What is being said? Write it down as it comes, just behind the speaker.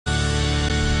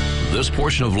This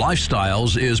portion of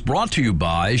Lifestyles is brought to you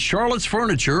by Charlotte's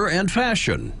Furniture and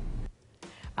Fashion.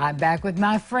 I'm back with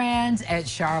my friends at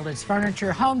Charlotte's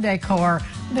Furniture Home Decor.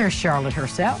 There's Charlotte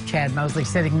herself, Chad Mosley,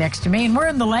 sitting next to me, and we're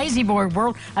in the lazy boy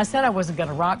world. I said I wasn't going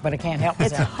to rock, but I can't help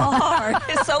myself. It's hard.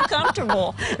 It's so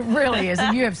comfortable. It really is,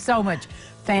 and you have so much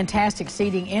fantastic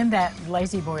seating in that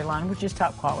lazy boy line, which is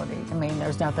top quality. I mean,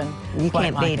 there's nothing You quite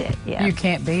can't like beat it. Yeah. You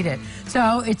can't beat it.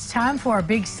 So it's time for a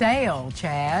big sale,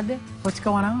 Chad. What's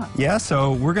going on? Yeah,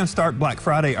 so we're going to start Black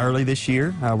Friday early this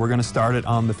year. We're going to start it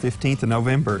on the 15th of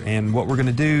November, and what we're going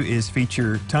to do is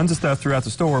feature tons of stuff throughout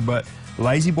the store, but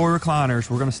Lazy Boy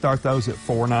recliners, we're going to start those at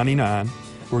 $4.99.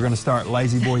 We're going to start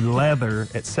Lazy Boy leather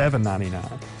at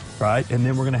 $7.99, right? And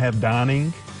then we're going to have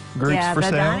dining groups for sale.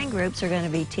 Yeah, the dining groups are going to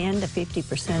be 10 to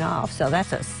 50% off, so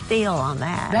that's a steal on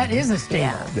that. That is a steal.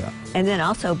 Yeah. And then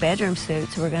also bedroom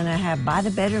suits. We're going to have buy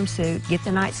the bedroom suit, get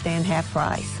the nightstand half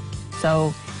price.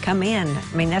 So come in.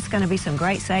 I mean, that's going to be some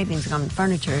great savings on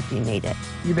furniture if you need it.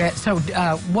 You bet. So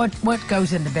what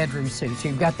goes in the bedroom suits?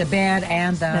 You've got the bed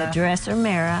and The dresser,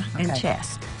 mirror, and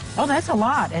chest. Oh, that's a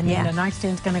lot. And then the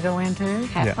nightstand's going to go in too?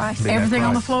 Half price. Everything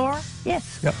on the floor?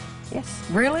 Yes. Yep. Yes.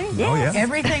 Really? Yes. Oh, yeah.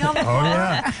 Everything on the floor? Oh,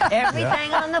 yeah.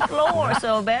 Everything on the floor,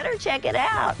 so better check it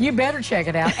out. You better check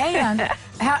it out. And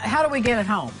how do we get it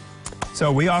home?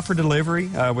 So we offer delivery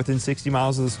within 60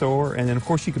 miles of the store, and then of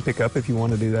course you can pick up if you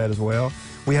want to do that as well.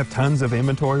 We have tons of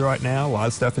inventory right now, a lot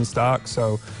of stuff in stock,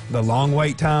 so the long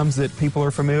wait times that people are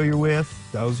familiar with,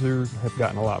 those have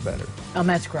gotten a lot better. Oh,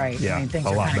 that's great. Yeah, I mean, things a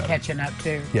are lot kind of better. catching up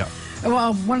too. Yeah.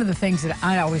 Well, one of the things that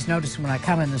I always notice when I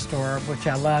come in the store, which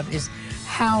I love, is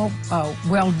how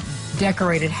well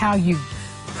decorated, how you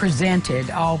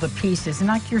presented all the pieces. And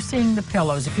like you're seeing the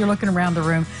pillows. If you're looking around the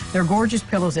room, there are gorgeous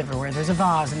pillows everywhere. There's a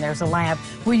vase and there's a lamp.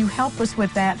 Will you help us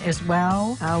with that as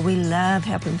well? We love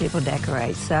helping people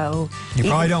decorate, so... You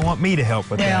probably don't want me to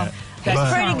help with that.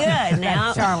 That's pretty good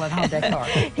now. Charlotte Home Decor.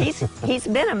 He's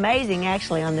been amazing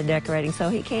actually on the decorating, so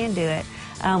he can do it.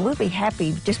 We'll be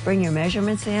happy. Just bring your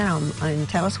measurements in and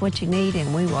tell us what you need,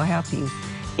 and we will help you.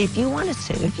 If you want us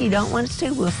to. If you don't want us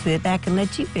to, we'll sit back and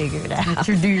let you figure it out. Let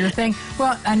you do your thing.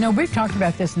 Well, I know we've talked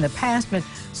about this in the past, but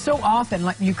so often,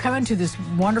 like, you come into this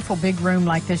wonderful big room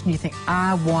like this and you think,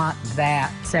 I want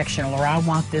that sectional, or I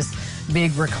want this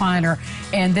big recliner,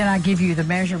 and then I give you the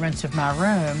measurements of my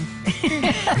room.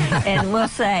 And we'll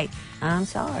say, I'm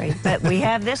sorry, but we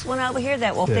have this one over here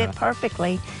that will fit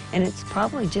perfectly, and it's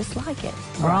probably just like it,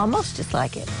 or almost just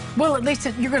like it. Well, at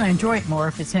least you're going to enjoy it more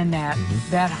if it's in that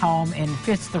home and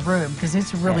fits the room, because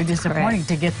it's really disappointing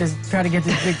to try to get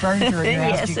this big furniture in your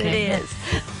house. Yes, it is.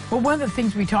 Well, one of the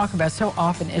things we talk about so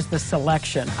often is the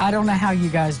selection. I don't know how you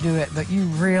guys do it, but you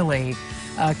really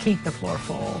keep the floor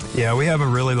full. Yeah, we have a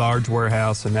really large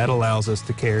warehouse, and that allows us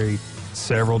to carry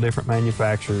several different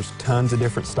manufacturers, tons of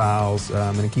different styles,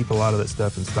 and keep a lot of that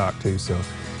stuff in stock too. So,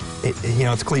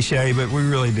 it's cliche, but we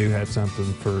really do have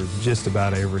something for just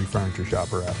about every furniture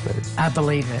shopper out there. I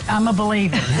believe it. I'm a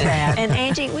believer, Chad. And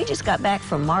Angie, we just got back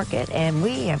from market, and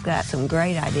we have got some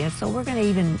great ideas. So you're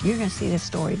going to see this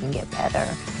store even get better.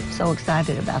 So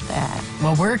excited about that.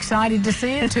 Well, we're excited to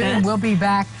see it too, and we'll be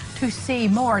back to see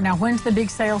more. Now, when's the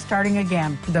big sale starting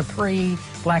again? The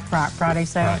pre-Black Friday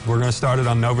sale? Right. We're going to start it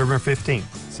on November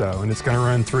 15th. And it's going to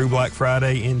run through Black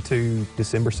Friday into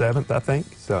December 7th, I think.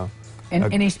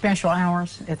 And any special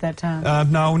hours at that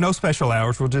time? No special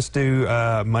hours. We'll just do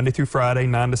Monday through Friday,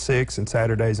 9 to 6, and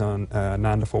Saturdays on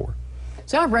 9 to 4.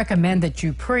 So I recommend that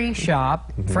you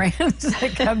pre-shop, friends,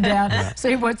 come down,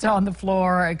 see what's on the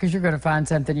floor, because you're going to find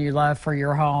something you love for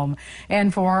your home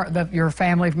and for your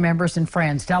family members and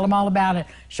friends. Tell them all about it.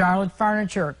 Charlotte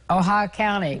Furniture, Ohio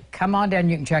County. Come on down.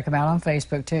 You can check them out on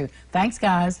Facebook, too. Thanks,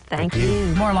 guys. Thank you.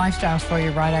 More Lifestyles for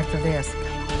you right after this.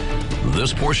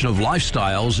 This portion of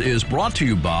Lifestyles is brought to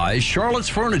you by Charlotte's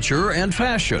Furniture and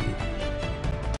Fashion.